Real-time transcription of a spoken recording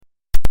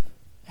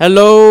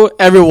Hello,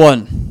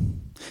 everyone,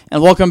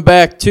 and welcome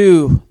back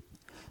to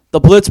the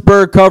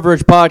Blitzburgh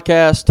Coverage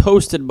podcast,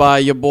 hosted by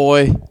your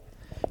boy,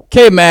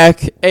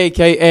 K-Mac,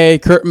 a.k.a.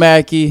 Kurt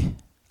Mackey,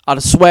 out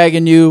of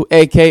Swaggin' U,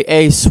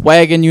 a.k.a.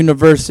 Swaggin'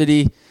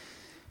 University.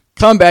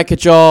 Come back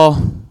at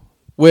y'all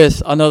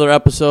with another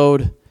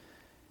episode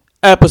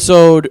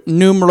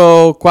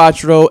numero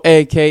cuatro,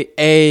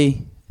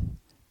 a.k.a.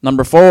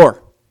 number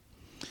 4.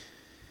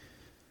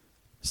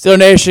 Still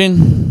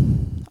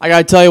Nation, I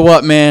gotta tell you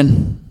what,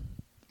 man.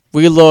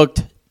 We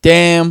looked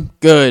damn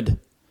good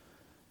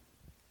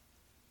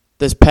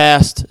this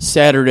past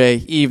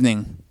Saturday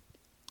evening.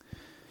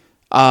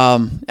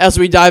 As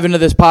we dive into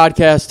this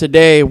podcast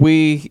today,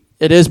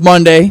 it is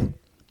Monday,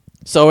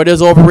 so it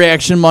is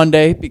Overreaction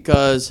Monday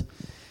because,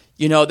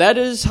 that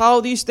is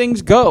how these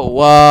things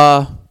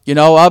go. You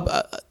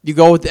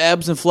go with the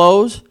ebbs and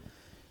flows.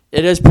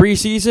 It is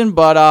preseason,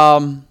 but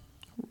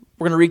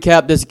we're going to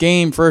recap this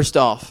game first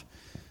off.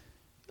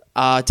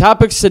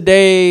 Topics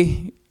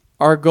today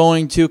are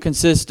going to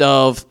consist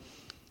of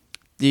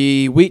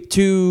the Week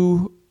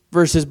 2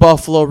 versus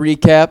Buffalo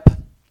recap,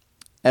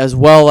 as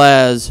well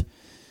as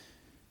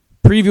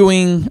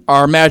previewing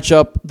our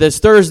matchup this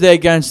Thursday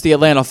against the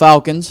Atlanta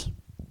Falcons,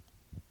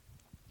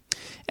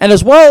 and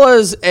as well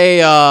as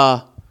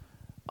a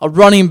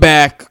running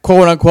back,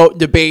 quote-unquote,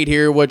 debate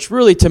here, which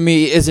really to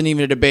me isn't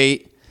even a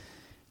debate,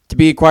 to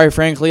be quite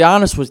frankly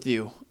honest with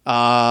you.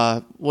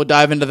 We'll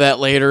dive into that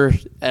later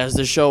as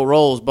the show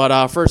rolls,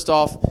 but first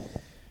off,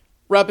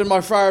 repping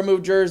my Fire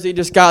Move jersey,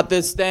 just got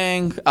this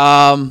thing.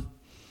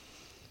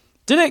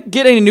 Didn't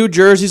get any new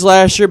jerseys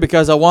last year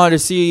because I wanted to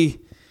see,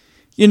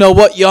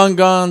 what Young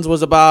Guns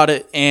was about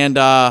it. And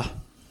got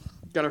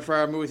a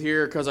Fire Move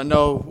here because I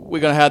know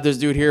we're going to have this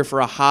dude here for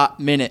a hot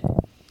minute.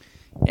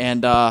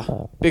 And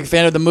big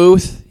fan of the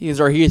Muth.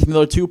 He's our Heath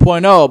Miller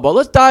 2.0. But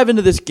let's dive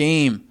into this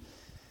game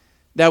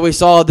that we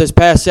saw this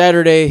past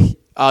Saturday,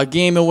 a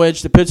game in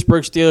which the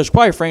Pittsburgh Steelers,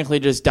 quite frankly,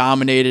 just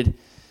dominated.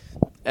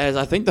 As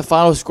I think the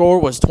final score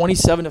was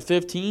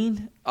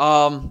 27-15.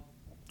 I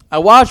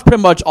watched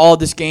pretty much all of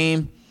this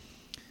game.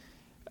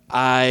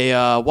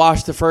 I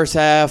watched the first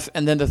half,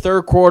 and then the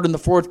third quarter and the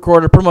fourth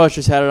quarter pretty much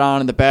just had it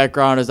on in the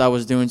background as I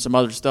was doing some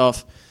other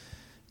stuff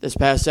this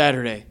past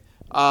Saturday.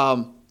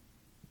 So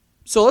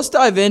let's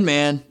dive in,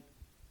 man.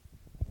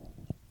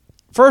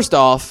 First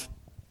off,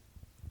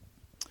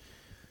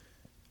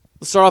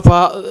 let's start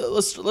off.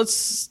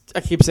 Let's.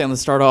 I keep saying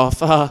let's start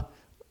off.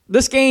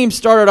 This game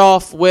started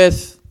off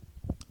with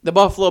the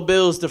Buffalo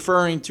Bills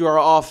deferring to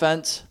our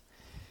offense,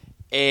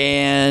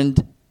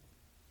 and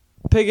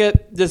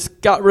Pickett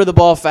just got rid of the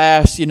ball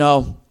fast,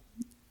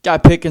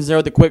 got Pickens there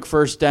with a quick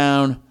first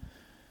down.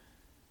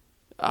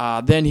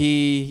 Then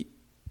he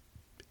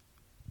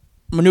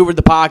maneuvered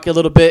the pocket a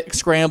little bit,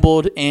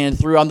 scrambled, and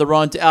threw on the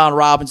run to Allen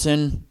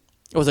Robinson.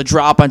 It was a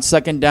drop on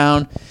second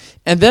down.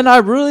 And then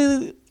I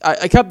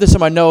kept this in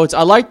my notes.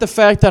 I like the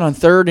fact that on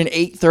 3rd and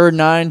 8, 3rd and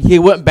 9, he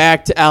went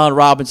back to Allen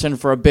Robinson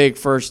for a big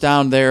first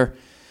down there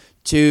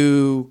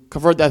to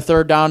convert that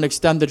third down and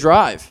extend the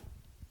drive.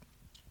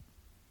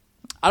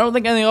 I don't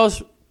think anything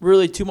else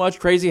really too much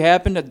crazy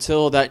happened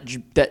until that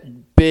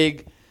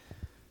big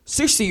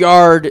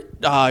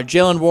 60-yard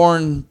Jaylen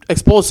Warren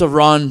explosive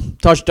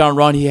touchdown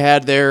run he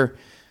had there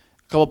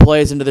a couple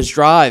plays into this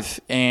drive.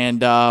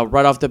 And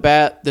right off the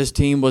bat, this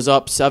team was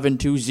up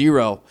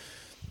 7-0.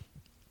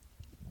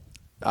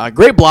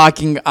 Great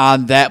blocking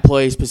on that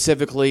play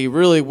specifically,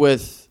 really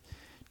with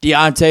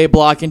Deontay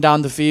blocking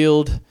down the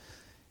field.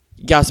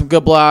 Got some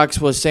good blocks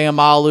with Sam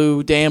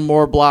Alu. Dan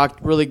Moore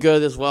blocked really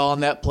good as well on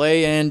that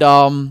play. And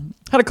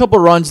had a couple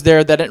runs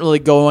there that didn't really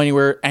go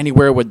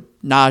anywhere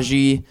with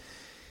Najee.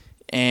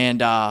 And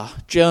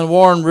Jaylen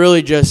Warren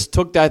really just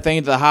took that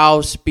thing to the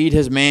house, beat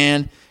his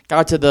man,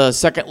 got to the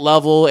second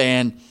level.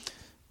 And,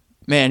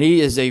 man,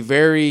 he is a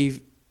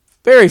very,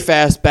 very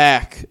fast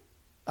back.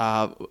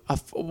 A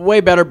way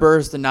better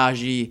burst than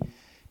Najee.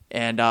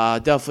 And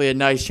definitely a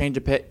nice change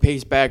of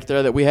pace back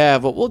there that we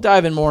have. But we'll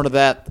dive in more into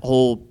that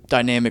whole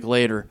dynamic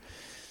later.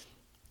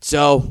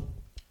 So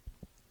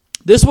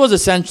this was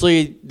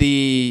essentially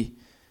the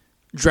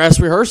dress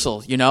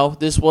rehearsal.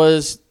 This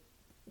was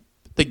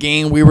the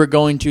game we were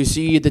going to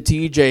see the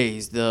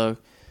TJs, the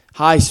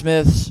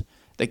Highsmiths,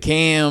 the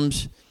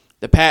Cams,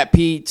 the Pat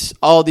Peets,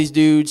 all these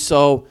dudes.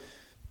 So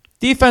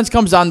defense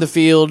comes on the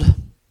field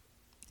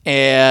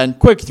and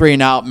quick 3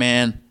 and out,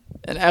 man.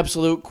 An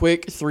absolute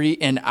quick 3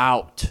 and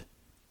out.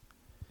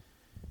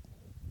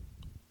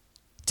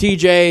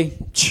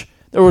 TJ,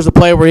 there was a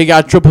play where he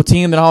got triple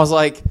teamed, and I was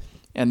like,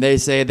 and they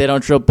say they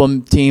don't triple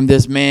team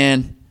this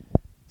man.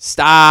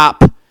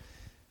 Stop.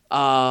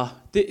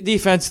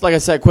 Defense, like I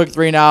said, quick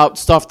 3 and out,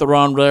 stuffed the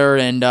run there,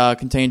 and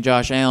contained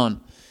Josh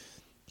Allen.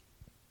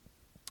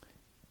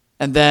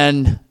 And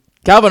then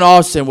Calvin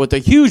Austin with a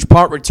huge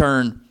punt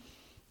return.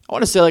 I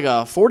want to say like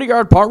a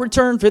 40-yard punt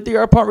return,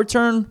 50-yard punt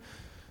return,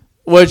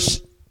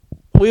 which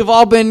we've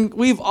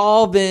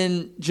all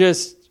been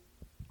just,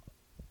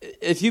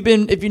 if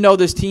you know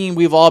this team,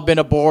 we've all been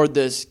aboard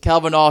this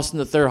Calvin Austin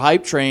III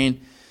hype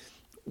train,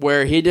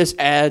 where he just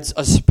adds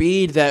a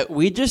speed that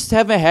we just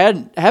haven't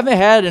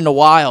had in a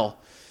while.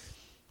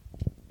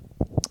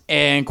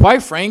 And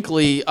quite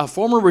frankly, a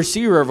former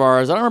receiver of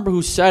ours, I don't remember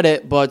who said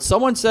it, but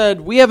someone said,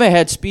 we haven't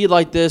had speed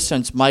like this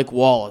since Mike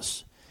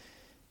Wallace.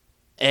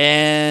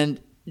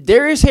 And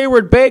Darius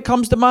Hayward-Bay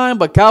comes to mind,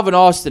 but Calvin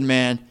Austin,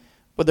 man,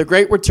 with a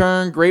great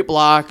return, great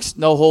blocks,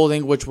 no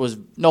holding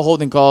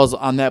calls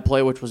on that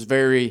play, which was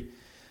very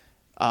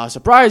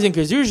surprising,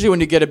 because usually when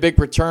you get a big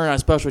return on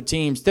special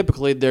teams,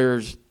 typically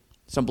there's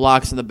some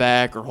blocks in the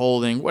back or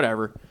holding,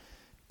 whatever.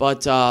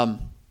 But so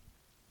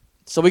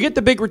we get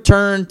the big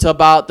return to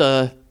about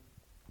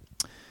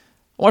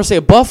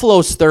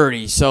Buffalo's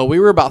 30. So we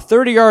were about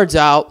 30 yards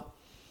out,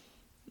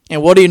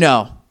 and what do you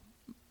know?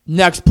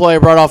 Next play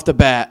right off the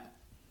bat.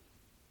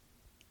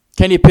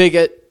 Kenny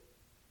Pickett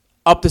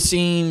up the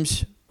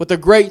seams with a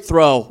great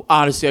throw,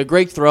 honestly, a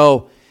great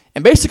throw,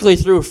 and basically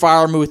threw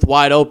Freiermuth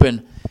wide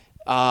open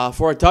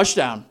for a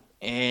touchdown.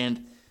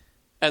 And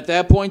at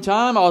that point in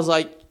time, I was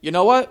like, you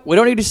know what? We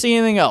don't need to see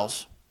anything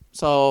else.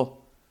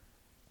 So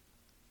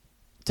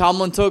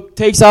Tomlin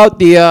takes out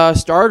the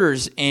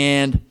starters,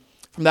 and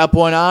from that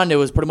point on, it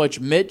was pretty much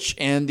Mitch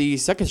and the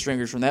second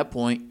stringers from that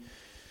point.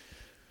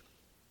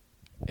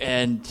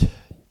 And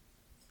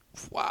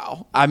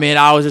wow. I mean,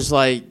 I was just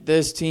like,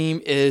 this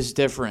team is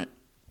different.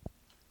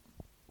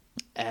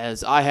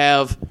 As I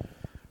have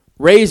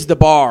raised the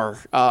bar,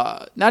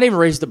 not even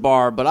raised the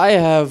bar, but I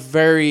have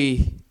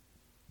very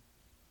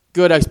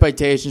good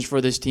expectations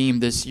for this team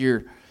this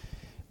year.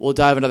 We'll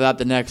dive into that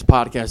the next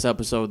podcast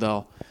episode,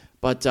 though.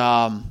 But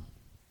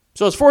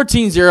so it's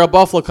 14-0.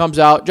 Buffalo comes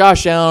out.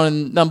 Josh Allen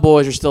and them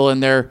boys are still in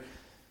there.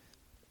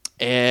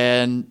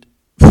 And,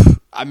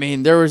 I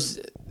mean,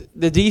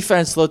 the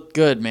defense looked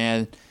good,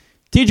 man.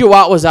 T.J.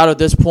 Watt was out at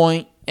this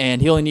point,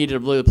 and he only needed to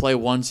really play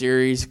one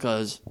series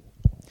because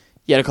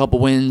he had a couple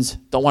wins.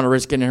 Don't want to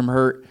risk getting him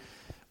hurt.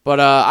 But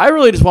I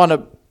really just want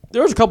to –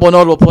 there was a couple of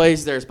notable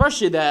plays there,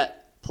 especially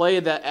that play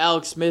that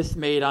Alex Smith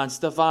made on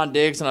Stephon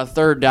Diggs on a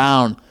third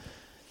down.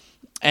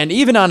 And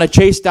even on a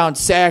chase down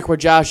sack where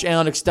Josh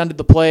Allen extended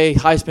the play,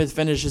 Highsmith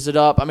finishes it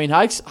up. I mean,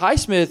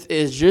 Highsmith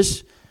is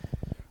just,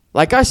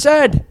 like I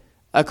said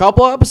a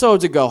couple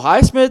episodes ago,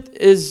 Highsmith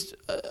is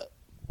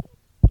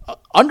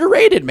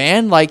underrated,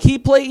 man. Like, he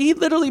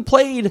literally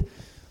played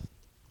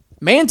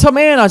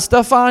man-to-man on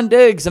Stephon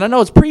Diggs. And I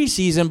know it's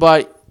preseason,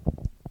 but,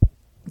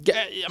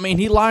 I mean,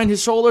 he lined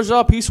his shoulders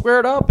up, he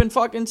squared up, and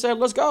fucking said,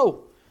 let's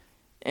go.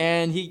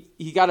 And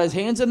he got his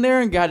hands in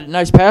there and got a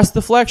nice pass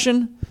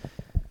deflection.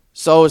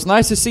 So it's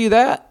nice to see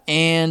that.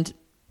 And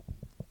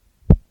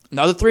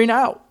another 3 and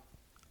out.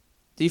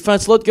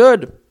 Defense looked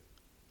good.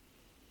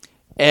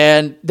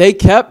 And they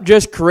kept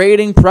just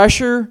creating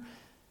pressure.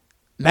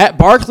 Matt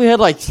Barkley had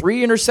like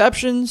 3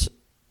 interceptions.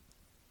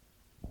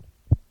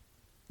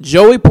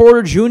 Joey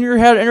Porter Jr.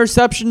 had an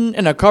interception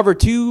in a cover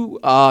 2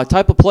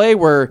 type of play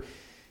where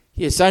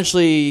he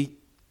essentially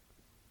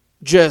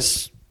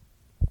just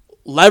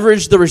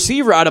leveraged the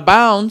receiver out of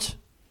bounds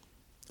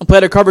and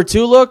played a cover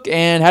 2 look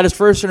and had his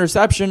first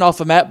interception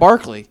off of Matt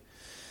Barkley.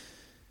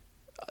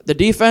 The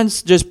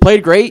defense just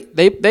played great.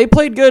 They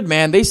played good,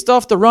 man. They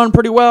stuffed the run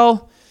pretty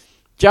well.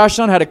 Josh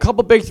Allen had a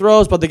couple big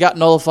throws, but they got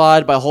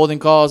nullified by holding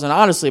calls. And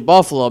honestly,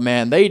 Buffalo,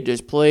 man, they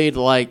just played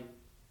like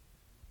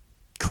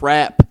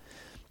crap.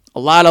 A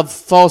lot of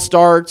false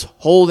starts,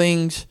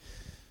 holdings,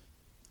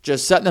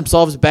 just setting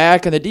themselves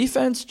back. And the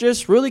defense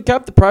just really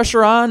kept the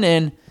pressure on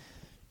and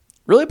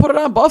really put it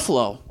on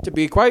Buffalo. To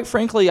be quite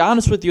frankly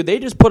honest with you, they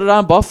just put it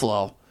on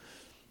Buffalo.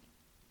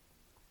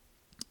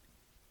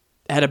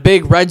 Had a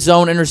big red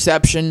zone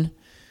interception.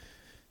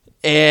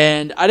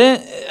 And I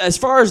didn't, as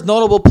far as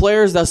notable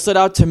players that stood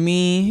out to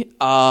me,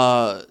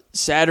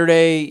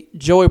 Saturday,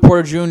 Joey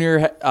Porter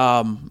Jr.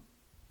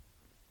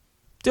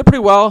 Did pretty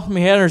well. I mean,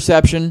 he had an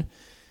interception.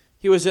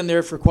 He was in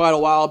there for quite a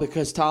while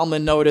because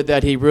Tomlin noted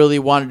that he really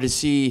wanted to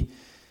see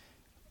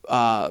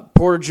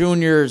Porter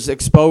Jr.'s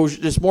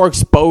exposure, just more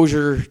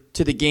exposure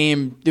to the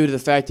game due to the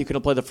fact he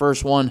couldn't play the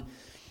first one.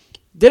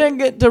 Didn't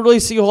get to really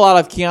see a whole lot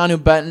of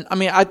Keanu Benton. I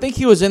mean, I think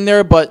he was in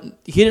there, but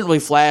he didn't really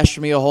flash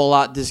for me a whole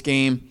lot this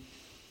game.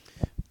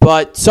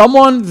 But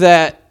someone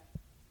that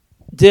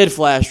did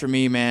flash for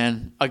me,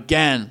 man,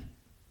 again,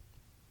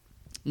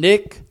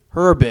 Nick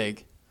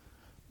Herbig.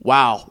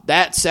 Wow,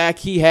 that sack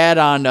he had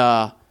on,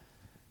 I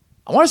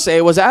want to say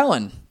it was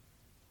Allen.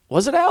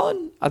 Was it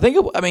Allen?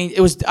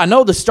 It was. I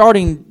know the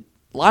starting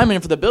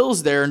lineman for the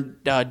Bills there,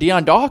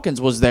 Deion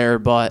Dawkins was there,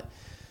 but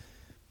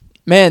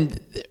man,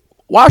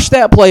 watch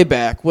that play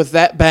back with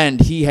that bend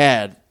he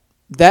had.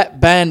 That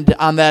bend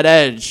on that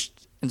edge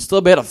and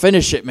still be able to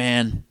finish it,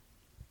 man.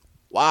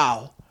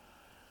 Wow.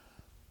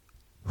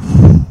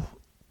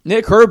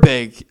 Nick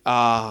Herbig,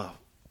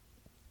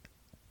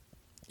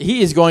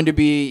 he is going to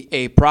be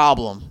a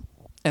problem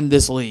in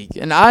this league.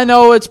 And I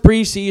know it's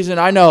preseason,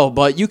 I know,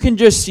 but you can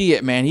just see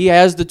it, man. He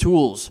has the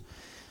tools.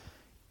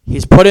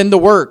 He's put in the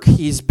work.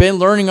 He's been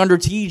learning under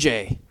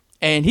TJ.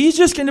 And he's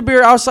just going to be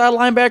our outside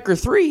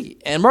linebacker 3.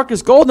 And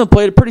Marcus Golden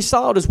played pretty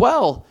solid as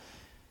well.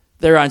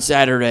 there on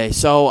Saturday.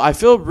 So I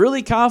feel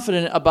really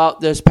confident about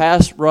this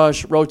pass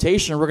rush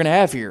rotation we're going to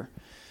have here.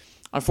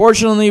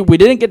 Unfortunately, we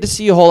didn't get to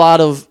see a whole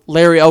lot of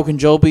Larry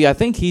Ogunjobi. I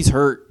think he's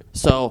hurt.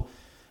 So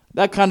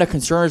that kind of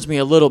concerns me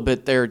a little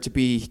bit there, to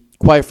be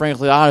quite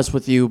frankly honest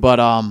with you. But,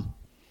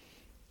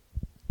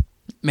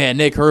 man,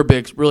 Nick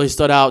Herbig really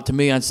stood out to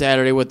me on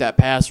Saturday with that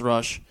pass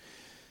rush,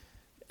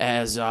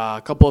 as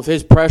a couple of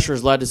his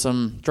pressures led to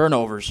some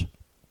turnovers.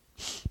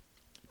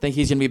 I think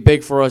he's going to be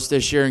big for us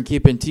this year in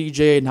keeping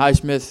TJ and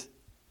Highsmith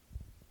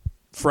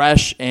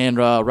fresh and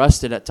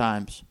rested at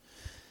times.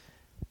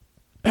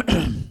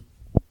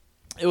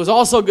 It was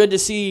also good to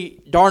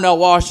see Darnell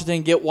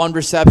Washington get one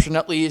reception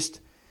at least,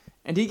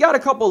 and he got a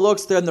couple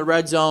looks there in the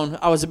red zone.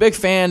 I was a big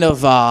fan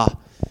of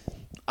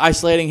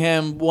isolating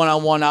him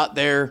one-on-one out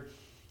there,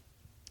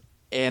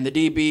 and the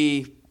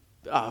DB,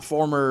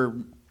 former,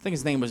 I think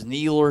his name was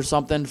Neal or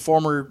something,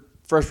 former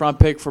first-round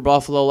pick for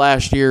Buffalo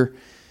last year.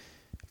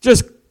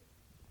 Just,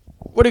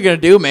 what are you going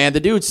to do, man? The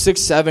dude's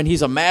 6'7".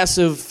 He's a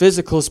massive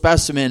physical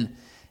specimen,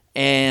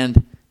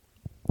 and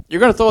you're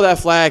going to throw that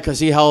flag because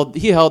he held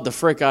the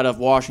frick out of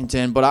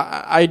Washington. But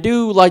I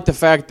do like the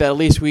fact that at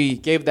least we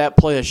gave that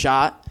play a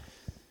shot.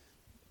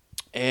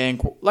 And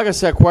like I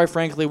said, quite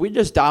frankly, we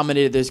just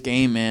dominated this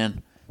game,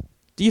 man.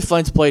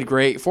 Defense played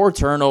great. 4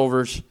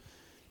 turnovers.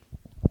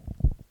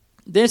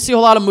 Didn't see a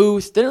whole lot of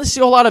moves. Didn't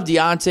see a whole lot of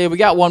Deontay. We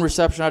got 1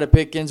 reception out of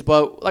Pickens.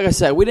 But like I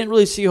said, we didn't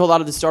really see a whole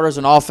lot of the starters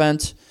on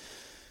offense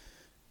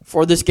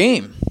for this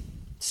game.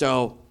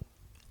 So,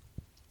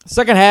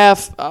 second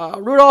half,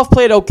 Rudolph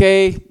played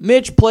okay.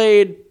 Mitch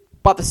played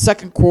about the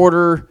second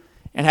quarter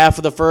and half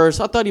of the first.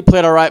 I thought he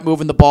played all right,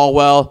 moving the ball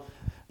well.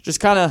 Just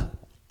kind of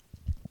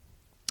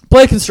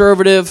played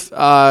conservative.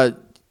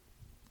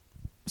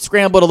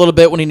 Scrambled a little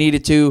bit when he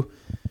needed to.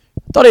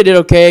 Thought he did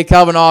okay.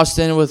 Calvin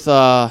Austin with,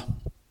 I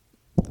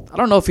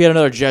don't know if he had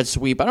another jet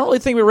sweep. I don't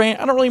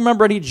really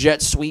remember any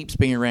jet sweeps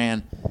being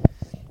ran.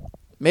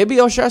 Maybe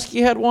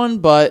Olszewski had one,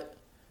 but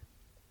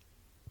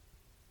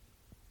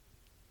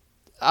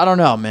I don't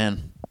know,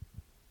 man.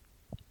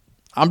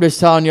 I'm just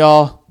telling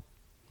y'all,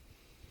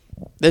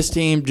 this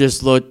team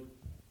just looked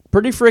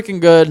pretty freaking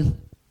good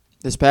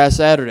this past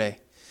Saturday.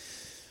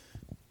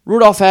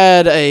 Rudolph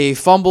had a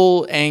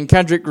fumble, and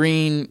Kendrick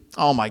Green,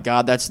 oh my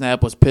God, that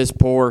snap was piss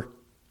poor.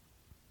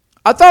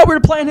 I thought we were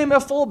playing him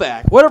at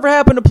fullback. Whatever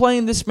happened to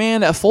playing this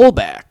man at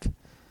fullback?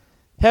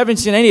 Haven't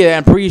seen any of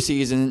that in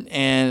preseason,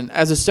 and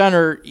as a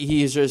center,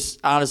 he's just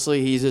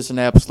an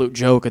absolute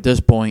joke at this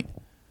point.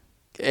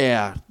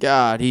 Yeah,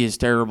 God, he is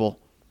terrible.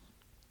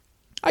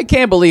 I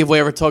can't believe we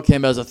ever took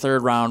him as a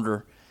third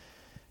rounder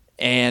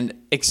and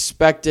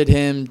expected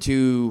him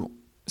to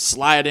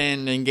slide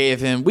in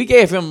and we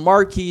gave him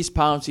Marquise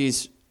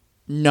Pouncey's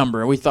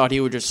number. We thought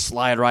he would just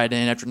slide right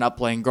in after not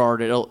playing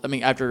guard.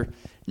 After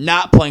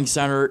not playing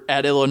center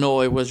at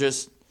Illinois was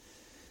just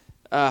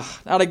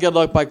not a good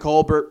look by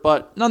Colbert,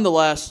 but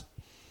nonetheless.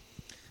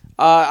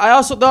 I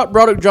also thought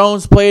Broderick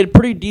Jones played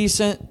pretty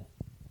decent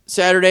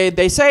Saturday.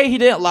 They say he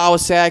didn't allow a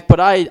sack, but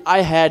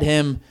I had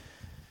him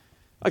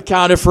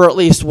accounted for at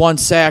least 1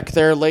 sack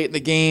there late in the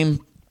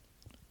game.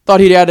 I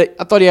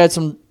thought he had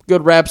some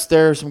good reps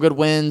there, some good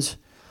wins.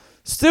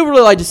 Still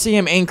really like to see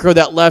him anchor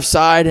that left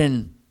side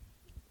and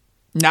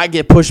not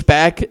get pushed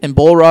back and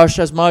bull rush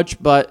as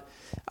much, but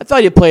I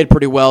thought he played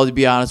pretty well, to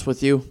be honest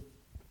with you.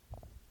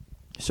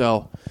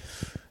 So,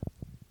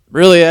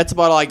 really, that's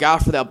about all I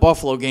got for that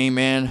Buffalo game,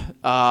 man.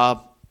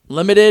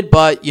 Limited,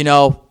 but,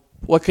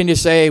 what can you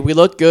say? We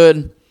looked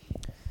good.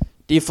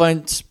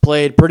 Defense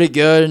played pretty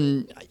good,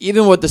 and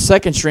even with the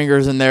second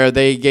stringers in there,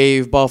 they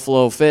gave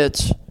Buffalo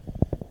fits.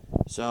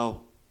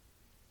 So,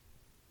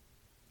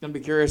 going to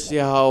be curious to see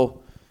how,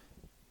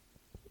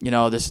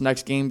 this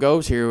next game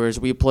goes here as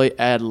we play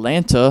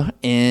Atlanta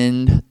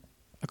in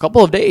a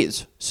couple of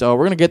days. So,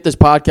 we're going to get this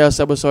podcast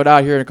episode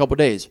out here in a couple of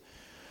days.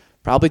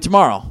 Probably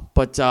tomorrow.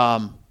 But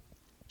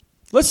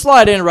let's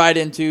slide right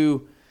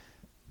into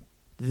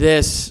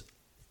this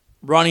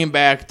running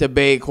back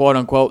debate,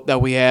 quote-unquote,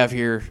 that we have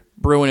here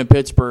brewing in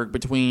Pittsburgh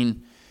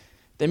between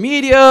the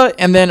media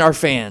and then our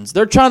fans.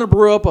 They're trying to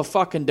brew up a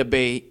fucking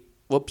debate.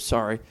 Whoops,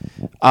 sorry.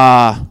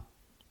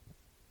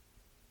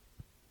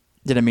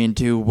 Didn't mean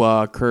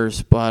to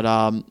curse, but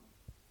kind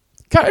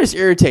of just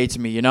irritates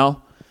me,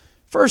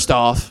 First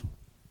off,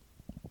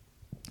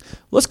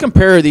 let's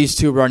compare these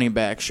two running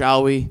backs,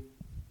 shall we?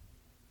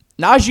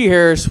 Najee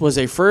Harris was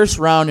a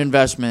first-round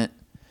investment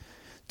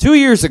 2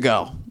 years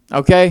ago,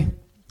 okay?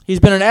 He's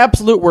been an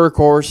absolute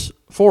workhorse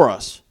for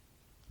us.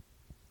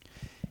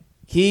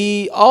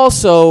 He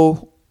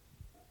also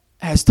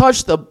has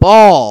touched the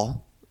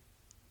ball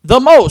the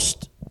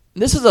most.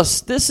 This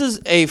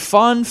is a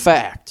fun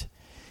fact.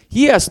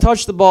 He has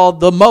touched the ball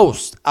the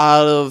most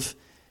out of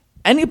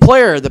any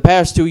player the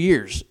past 2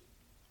 years.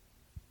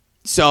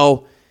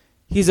 So,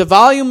 he's a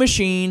volume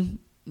machine,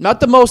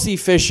 not the most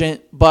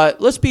efficient, but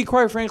let's be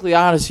quite frankly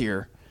honest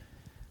here.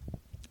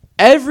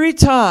 Every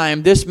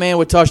time this man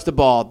would touch the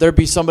ball, there'd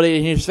be somebody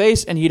in his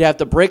face, and he'd have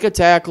to break a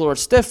tackle or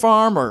stiff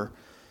arm or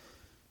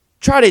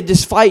try to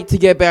just fight to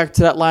get back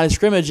to that line of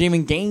scrimmage and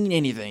even gain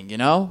anything,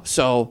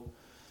 So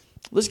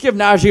let's give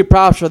Najee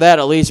props for that,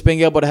 at least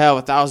being able to have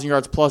 1,000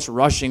 yards plus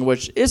rushing,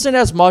 which isn't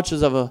as much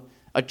as of a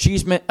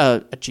achievement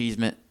as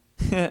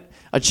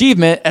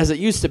it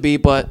used to be,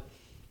 but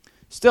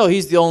still,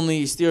 he's the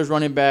only Steelers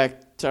running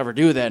back to ever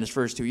do that in his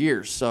first 2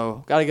 years.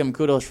 So got to give him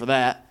kudos for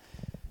that.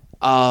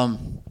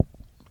 Also,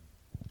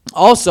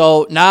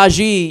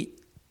 Najee,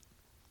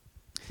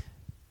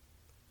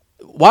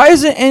 why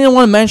isn't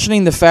anyone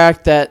mentioning the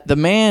fact that the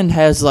man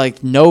has,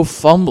 no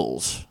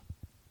fumbles,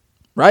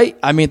 right?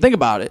 I mean, think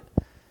about it.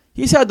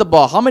 He's had the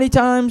ball how many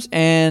times?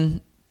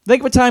 And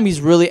think of a time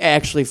he's really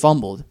actually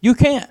fumbled. You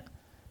can't.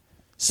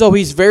 So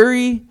he's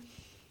very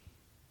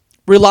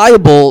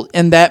reliable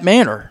in that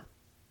manner.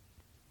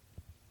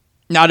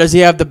 Now, does he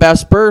have the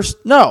best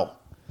burst? No.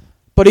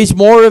 But he's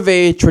more of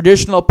a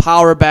traditional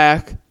power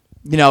back.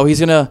 He's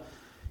gonna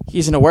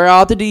wear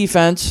out the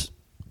defense.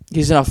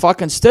 He's going to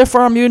fucking stiff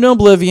arm you into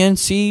oblivion.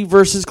 C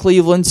versus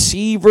Cleveland.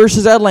 C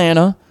versus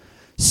Atlanta.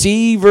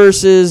 C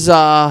versus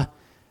the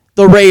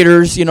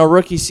Raiders,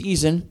 rookie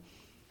season.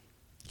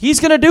 He's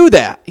going to do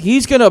that.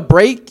 He's going to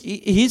break.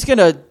 He's going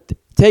to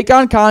take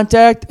on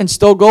contact and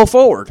still go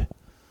forward.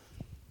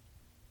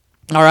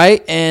 All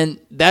right? And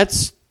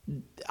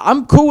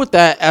I'm cool with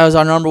that as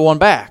our number one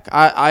back.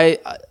 I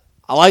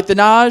like the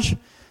Naj.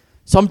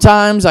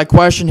 Sometimes I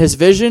question his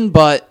vision,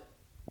 but,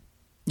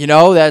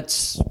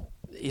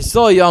 he's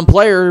still a young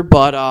player,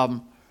 but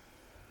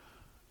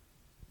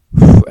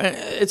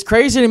it's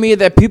crazy to me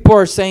that people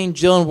are saying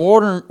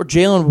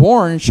Jalen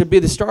Warren should be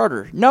the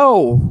starter.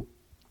 No.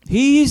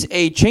 He's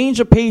a change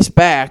of pace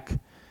back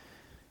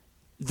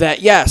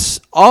that,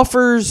 yes,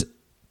 offers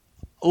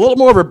a little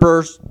more of a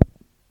burst.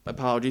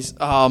 Apologies.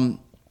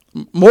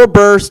 More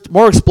burst,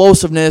 more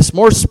explosiveness,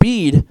 more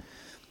speed.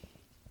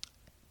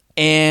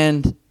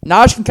 And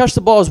Naj can catch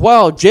the ball as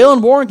well.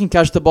 Jalen Warren can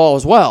catch the ball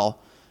as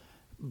well.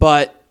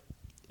 But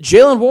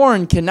Jalen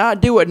Warren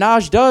cannot do what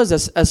Naj does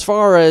as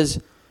far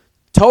as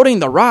toting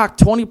the rock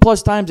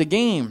 20-plus times a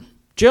game.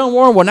 Jalen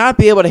Warren will not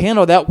be able to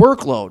handle that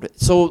workload.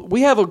 So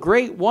we have a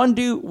great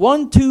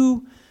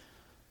 1-2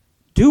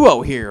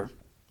 duo here.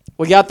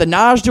 We got the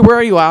Naj to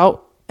wear you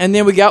out, and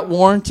then we got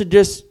Warren to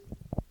just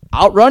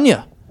outrun you.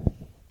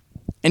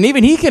 And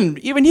even he can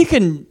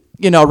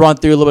run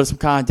through a little bit of some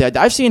contact.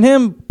 I've seen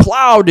him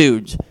plow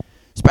dudes,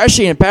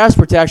 especially in pass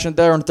protection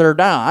there on third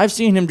down. I've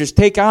seen him just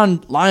take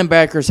on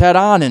linebackers head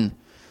on and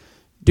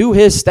do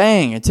his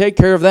thing and take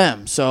care of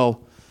them.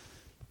 So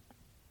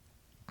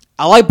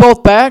I like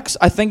both backs.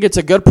 I think it's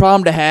a good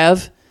problem to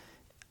have.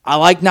 I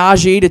like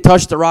Najee to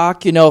touch the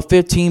rock,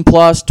 15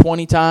 plus,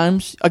 20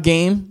 times a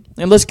game.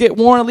 And let's get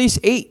Warren at least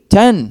 8,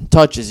 10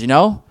 touches,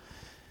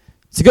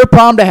 It's a good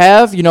problem to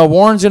have.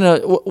 Warren's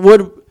going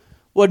to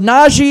would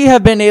Najee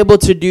have been able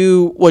to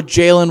do what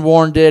Jalen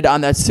Warren did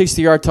on that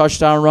 60-yard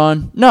touchdown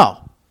run?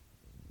 No.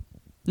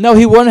 No,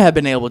 he wouldn't have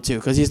been able to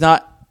because he's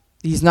not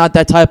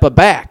that type of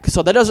back.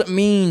 So that doesn't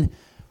mean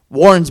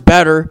Warren's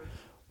better.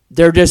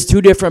 They're just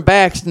two different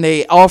backs, and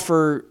they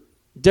offer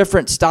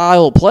different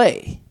style of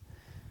play.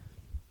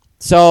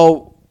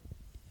 So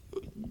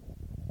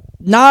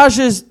Naj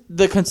is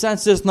the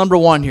consensus number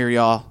one here,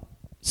 y'all.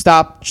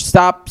 Stop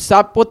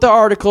with the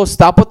articles.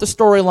 Stop with the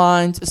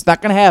storylines. It's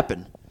not going to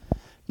happen.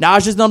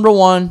 Naj is number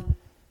one.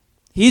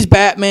 He's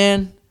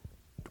Batman.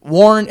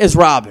 Warren is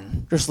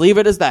Robin. Just leave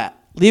it as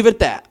that. Leave it at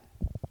that.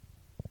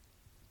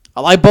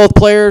 I like both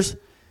players,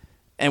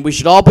 and we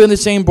should all be on the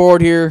same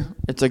board here.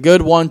 It's a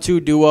good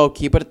 1-2 duo.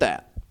 Keep it at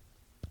that.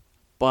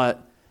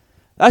 But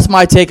that's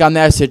my take on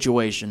that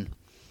situation.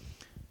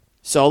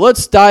 So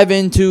let's dive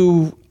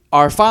into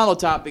our final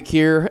topic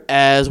here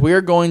as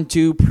we're going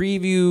to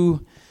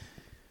preview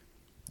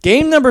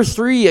game number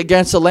 3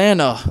 against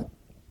Atlanta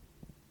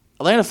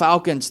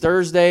Falcons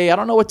Thursday. I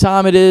don't know what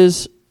time it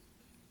is.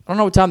 I don't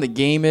know what time the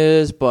game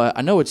is, but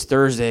I know it's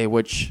Thursday,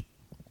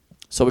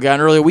 so we got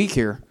an early week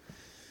here.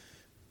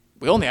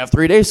 We only have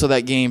 3 days till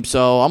that game,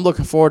 so I'm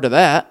looking forward to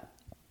that.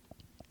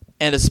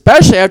 And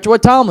especially after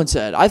what Tomlin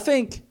said. I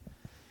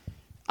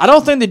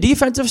don't think the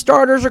defensive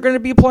starters are going to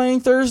be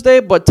playing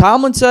Thursday, but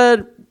Tomlin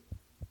said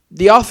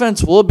the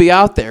offense will be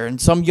out there, and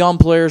some young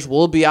players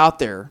will be out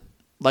there.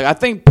 I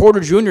think Porter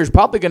Jr. is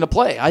probably going to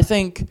play. I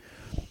think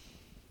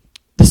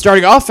the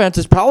starting offense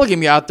is probably going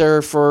to be out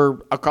there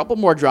for a couple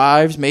more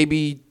drives,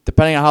 maybe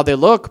depending on how they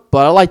look,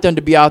 but I like them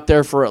to be out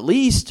there for at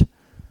least,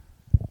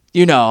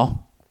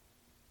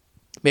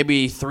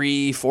 maybe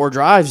 3-4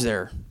 drives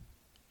there.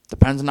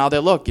 Depends on how they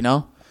look,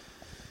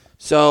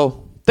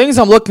 So, things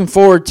I'm looking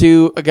forward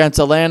to against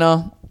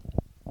Atlanta,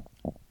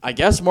 I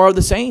guess more of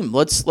the same.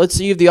 Let's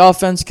see if the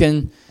offense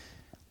can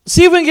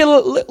see if we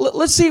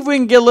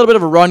can get a little bit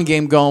of a run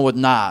game going with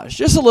Naj.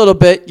 Just a little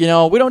bit, we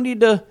don't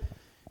need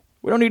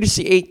to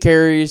see 8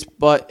 carries,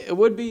 but it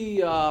would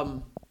be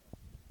kind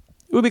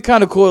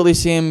of cool at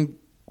least see him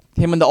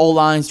and the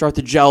O-line start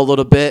to gel a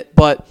little bit,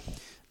 but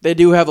they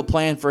do have a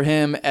plan for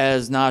him,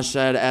 as Naj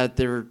said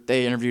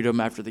they interviewed him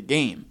after the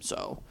game.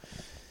 So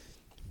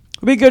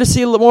it'd be good to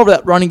see a little more of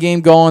that running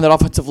game going, that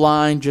offensive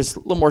line, just a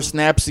little more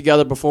snaps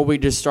together before we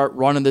just start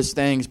running this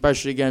thing,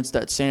 especially against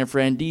that San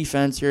Fran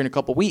defense here in a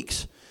couple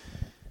weeks.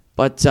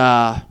 But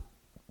I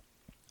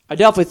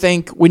definitely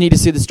think we need to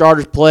see the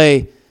starters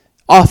play,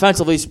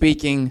 offensively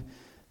speaking,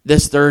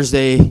 this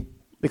Thursday,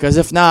 because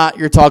if not,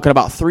 you're talking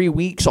about 3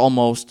 weeks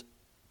almost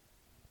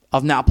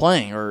of not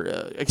playing or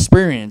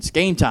experience,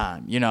 game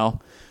time, So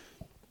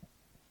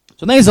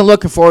things I'm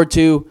looking forward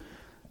to.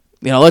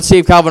 Let's see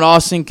if Calvin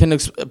Austin can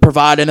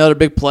provide another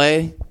big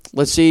play.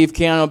 Let's see if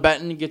Keanu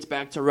Benton gets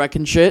back to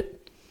wrecking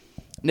shit.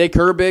 Nick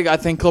Herbig, I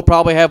think he'll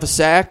probably have a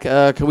sack.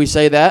 Can we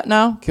say that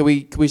now? Can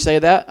we say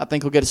that? I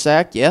think he'll get a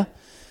sack, yeah.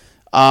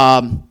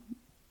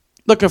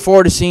 Looking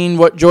forward to seeing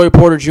what Joey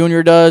Porter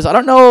Jr. does. I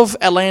don't know if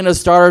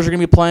Atlanta's starters are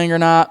going to be playing or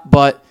not,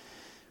 but,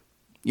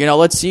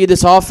 let's see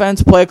this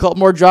offense play a couple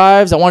more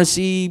drives. I want to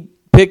see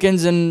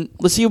Pickens, and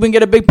let's see if we can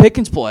get a big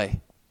Pickens play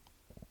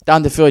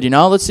down the field,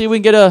 Let's see if we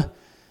can get a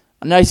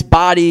nice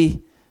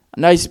body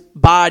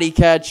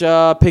catch,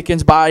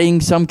 Pickens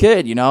bodying some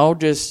kid,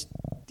 just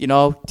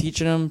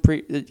teaching him,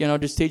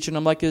 just teaching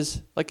him like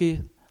he's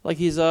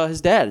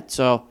his dad.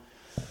 So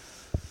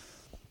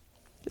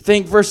I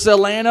think versus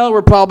Atlanta,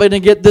 we're probably gonna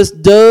get this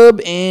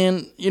dub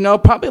and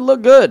probably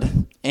look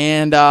good.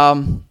 And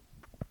the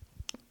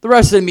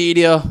rest of the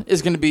media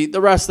is gonna be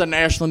the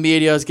national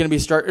media is gonna be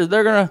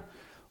they're gonna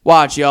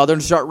watch y'all. They're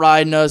gonna start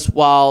riding us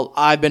while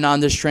I've been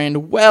on this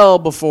train well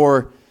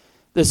before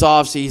this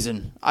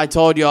offseason. I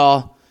told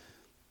y'all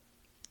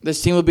this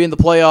team will be in the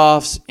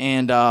playoffs,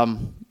 and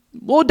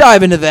we'll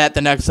dive into that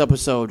the next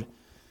episode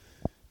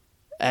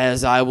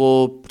as I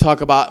will talk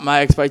about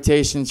my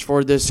expectations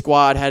for this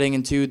squad heading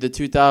into the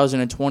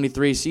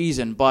 2023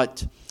 season.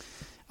 But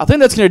I think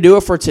that's going to do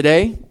it for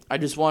today. I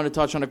just wanted to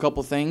touch on a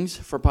couple things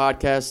for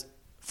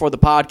the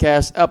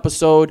podcast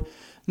episode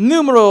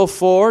numero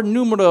 4,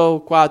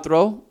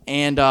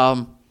 and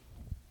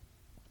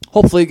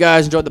hopefully you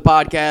guys enjoyed the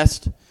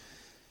podcast.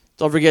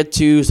 Don't forget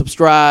to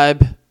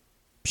subscribe,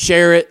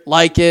 share it,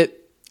 like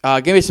it.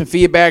 Give me some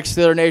feedback,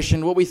 Steeler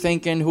Nation. What we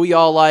thinking? Who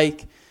y'all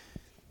like?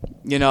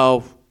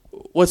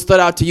 What stood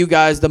out to you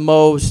guys the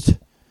most?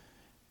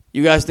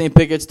 You guys think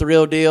Pickett's the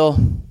real deal?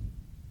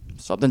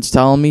 Something's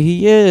telling me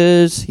he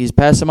is. He's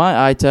passing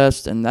my eye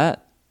test, and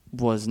that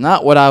was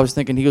not what I was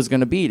thinking he was going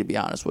to be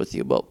honest with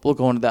you. But we'll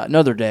go into that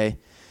another day.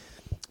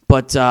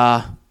 But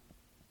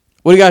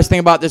what do you guys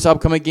think about this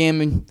upcoming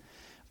game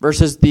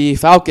versus the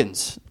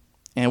Falcons?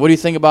 And what do you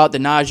think about the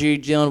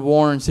Najee, Jalen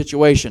Warren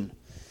situation?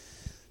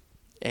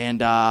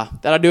 And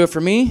that'll do it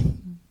for me.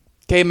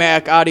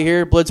 K-Mac out of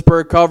here.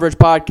 Blitzburgh Coverage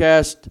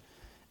Podcast,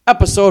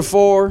 Episode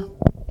 4.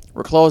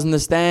 We're closing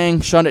this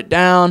thing. Shut it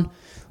down.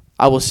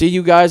 I will see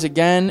you guys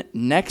again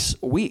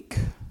next week.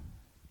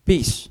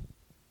 Peace.